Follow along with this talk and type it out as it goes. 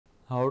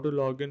How to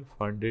log in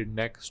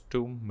FundedNext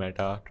to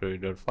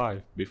MetaTrader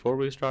 5. Before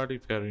we start,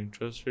 if you are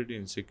interested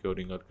in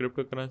securing your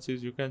cryptocurrencies,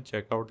 you can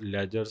check out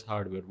Ledger's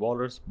hardware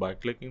wallets by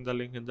clicking the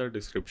link in the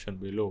description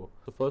below.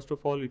 So first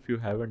of all, if you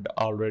haven't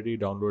already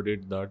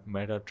downloaded the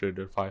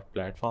MetaTrader 5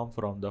 platform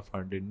from the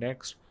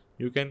FundedNext,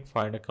 you can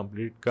find a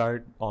complete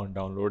guide on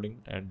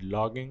downloading and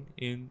logging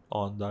in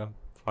on the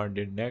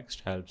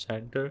FundedNext Help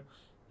Center.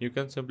 You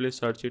can simply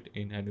search it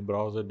in any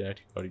browser that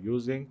you are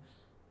using.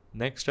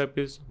 Next step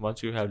is,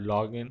 once you have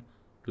logged in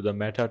to the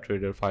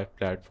MetaTrader 5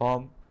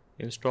 platform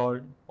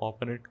installed,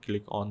 open it,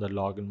 click on the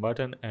login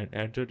button and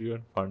enter your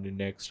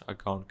FundedNext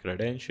account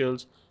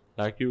credentials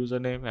like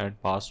username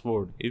and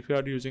password. If you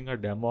are using a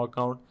demo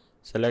account,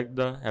 select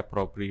the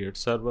appropriate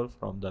server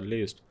from the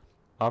list.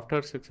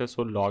 After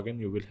successful login,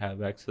 you will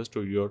have access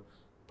to your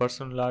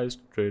personalized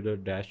trader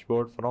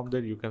dashboard. From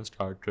there, you can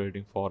start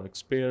trading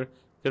forex pair,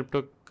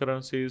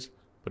 cryptocurrencies,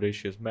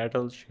 precious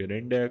metals, share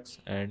index,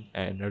 and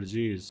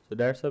energies. So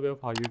that's the way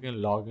of how you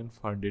can log in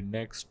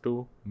FundedNext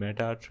to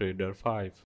MetaTrader 5.